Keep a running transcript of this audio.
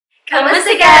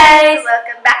Kamusta guys?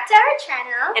 Welcome back to our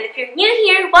channel. And if you're new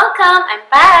here, welcome! I'm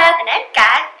Pat. And I'm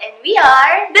Kat. And we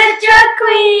are the Drug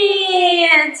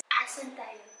Queens! Asan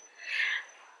tayo?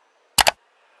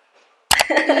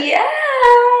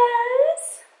 Yes!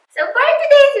 So for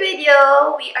today's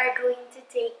video, we are going to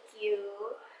take you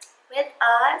with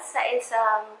us sa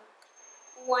isang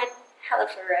One hell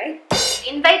of a ride.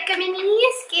 invite kami ni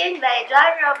Skin by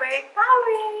John Robert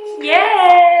Powers.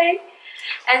 Yay!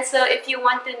 And so if you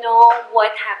want to know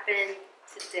what happened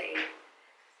today,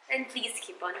 then please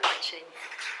keep on watching.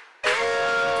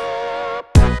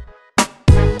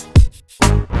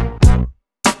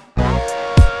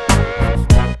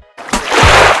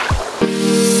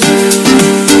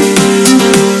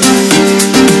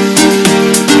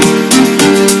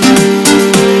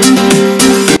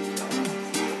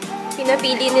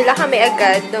 Pinapili nila kami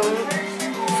agad ng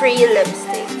free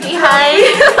lipstick. Say hi!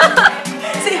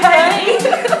 Say hi!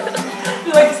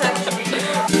 What's up?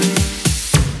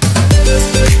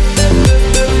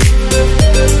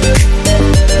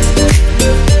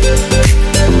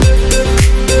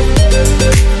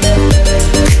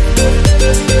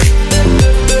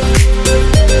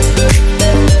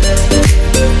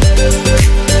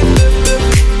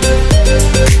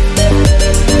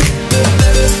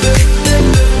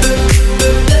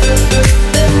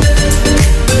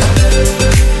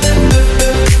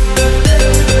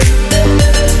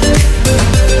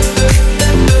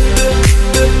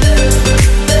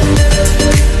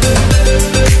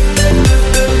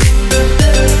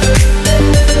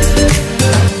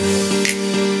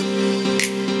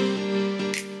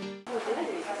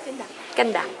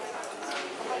 Ganda.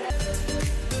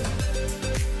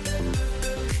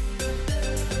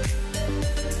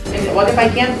 And what if I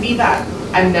can't be that?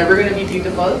 I'm never gonna be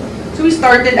beautiful. So we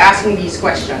started asking these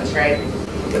questions, right?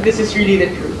 But this is really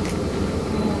the truth.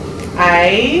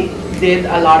 I did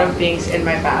a lot of things in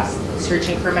my past,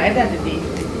 searching for my identity.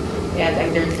 And I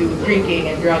turned to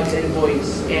drinking and drugs and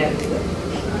boys. And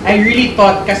I really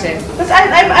thought kasi, because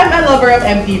I'm a lover of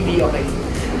MTV, okay?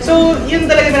 So, yun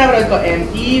talaga pinapanood ko,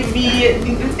 MTV,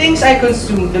 the things I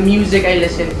consume, the music I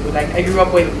listen to. Like, I grew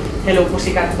up with Hello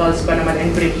Pussycat Dolls pa naman and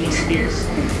Britney Spears.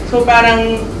 So,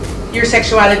 parang, your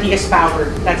sexuality is power.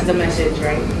 That's the message,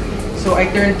 right? So, I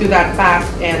turned to that path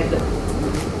and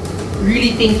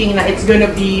really thinking na it's gonna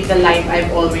be the life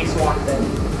I've always wanted.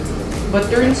 But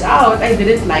turns out, I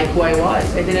didn't like who I was.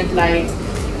 I didn't like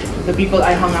the people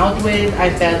I hung out with. I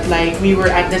felt like we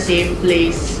were at the same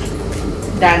place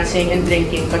dancing and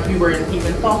drinking, but we weren't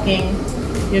even talking,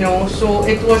 you know. So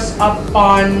it was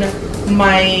upon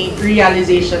my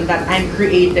realization that I'm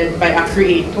created by a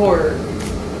creator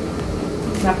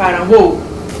na parang, whoa,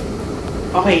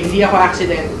 okay, hindi ako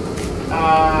accident,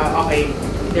 okay,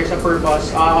 there's a purpose,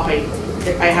 okay,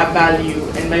 I have value,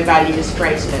 and my value is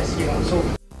priceless, you know. So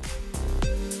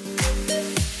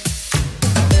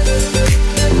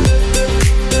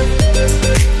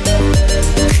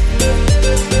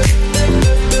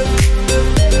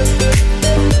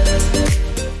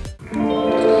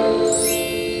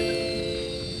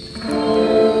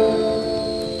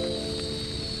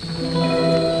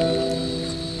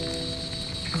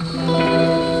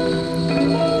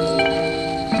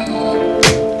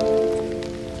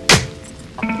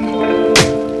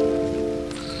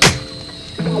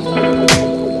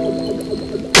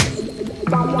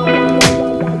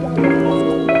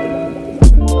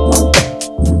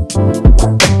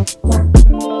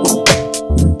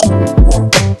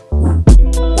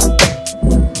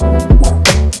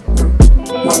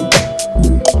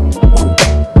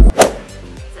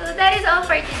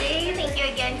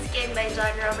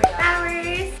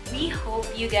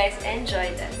you guys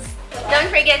enjoyed this. Don't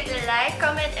forget to like,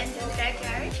 comment, and subscribe to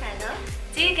our channel.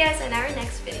 See you guys in our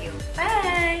next video.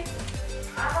 Bye!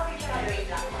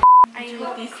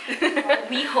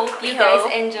 We hope you guys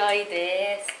enjoy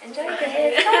this. Enjoy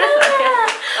this.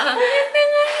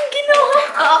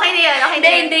 Okay na yun. Okay na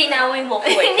yun. Hindi, inaaway mo ko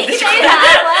eh. Hindi siya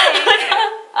inaaway.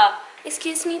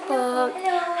 Excuse me po.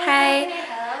 Hi.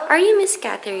 Are you Miss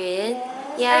Catherine?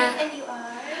 Yeah. And you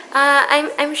are?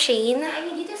 I'm Shane. I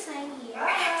need you to sign here.